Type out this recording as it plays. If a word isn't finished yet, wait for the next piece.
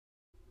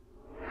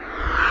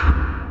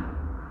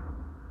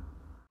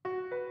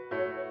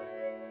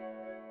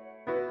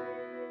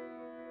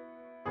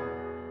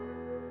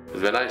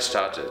when I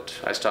started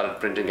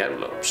printing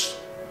envelopes.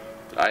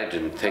 I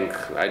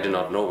did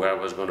not know where I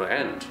was going to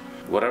end.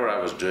 Whatever I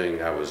was doing,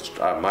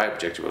 my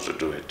objective was to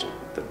do it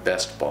the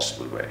best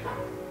possible way.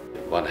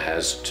 One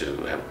has to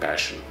have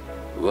passion.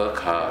 Work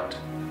hard.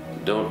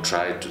 Don't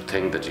try to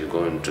think that you're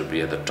going to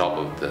be at the top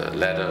of the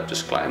ladder.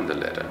 Just climb the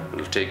ladder.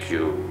 It'll take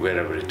you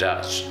wherever it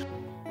does.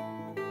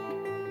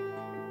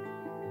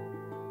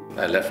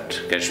 I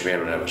left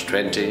Kashmir when I was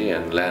 20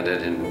 and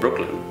landed in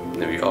Brooklyn,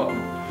 New York.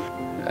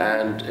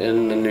 And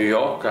in New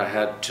York, I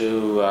had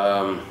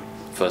to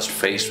first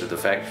face with the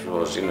fact it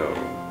was,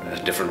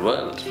 a different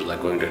world. It was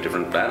like going to a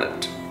different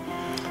planet.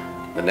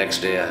 The next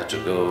day, I had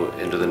to go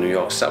into the New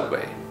York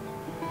subway.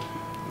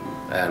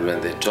 And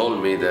when they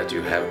told me that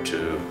you have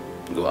to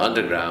go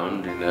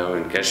underground,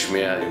 in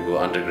Kashmir, you go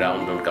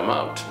underground, don't come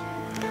out.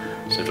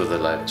 So it was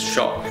a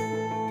shock.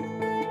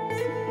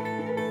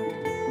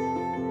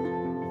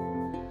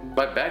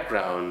 My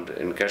background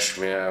in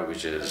Kashmir,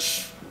 which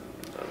is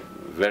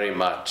very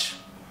much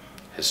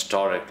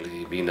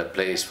historically been a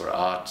place for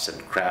arts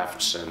and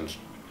crafts and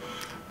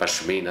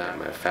Pashmina,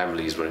 my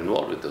families were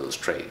involved with those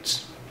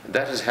trades.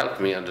 That has helped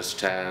me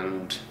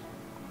understand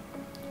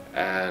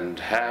and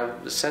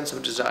have a sense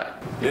of design.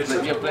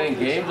 You're playing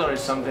games or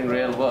is something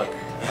real work?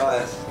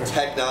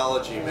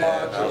 Technology,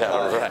 man.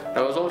 Yeah, right.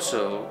 I was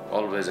also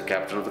always a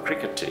captain of the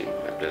cricket team.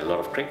 I played a lot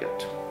of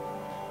cricket.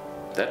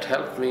 That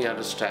helped me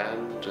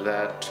understand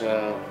that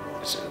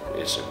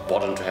it's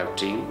important to have a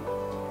team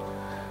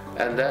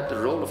and that the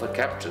role of a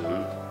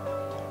captain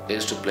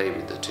is to play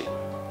with the team,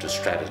 to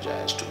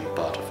strategize, to be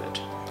part of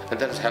it. And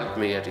that has helped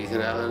me at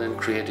Ethan Allen in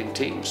creating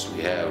teams.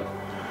 We have,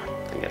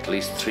 I think, at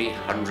least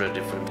 300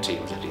 different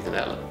teams at Ethan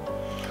Allen.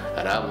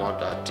 And I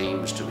want our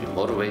teams to be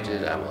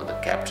motivated. I want the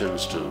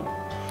captains to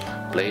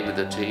play with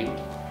the team.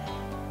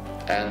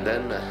 And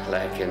then,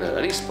 like in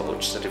any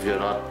sports, that if you're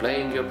not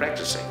playing, you're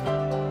practicing.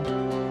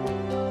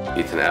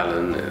 Ethan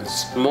Allen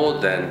is more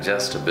than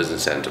just a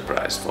business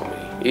enterprise for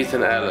me.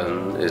 Ethan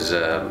Allen is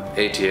an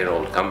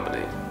 80-year-old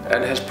company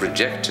and has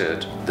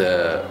projected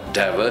the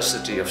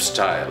diversity of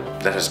style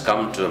that has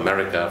come to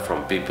America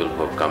from people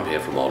who have come here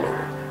from all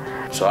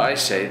over. So I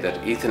say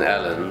that Ethan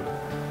Allen,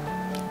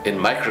 in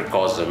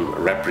microcosm,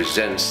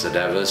 represents the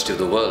diversity of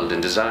the world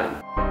in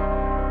design.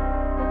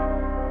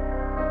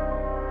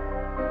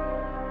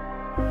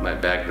 My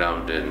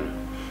background in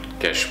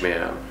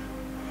Kashmir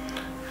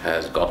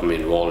has gotten me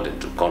involved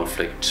into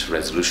conflict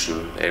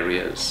resolution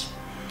areas.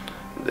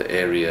 The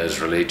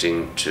areas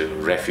relating to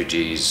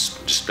refugees,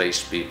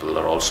 displaced people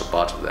are also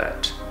part of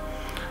that.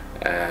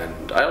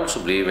 And I also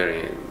believe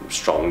very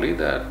strongly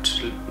that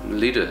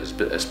leaders,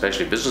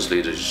 especially business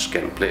leaders,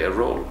 can play a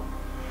role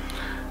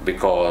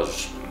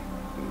because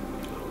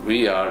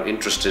we are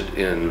interested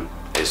in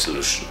a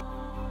solution.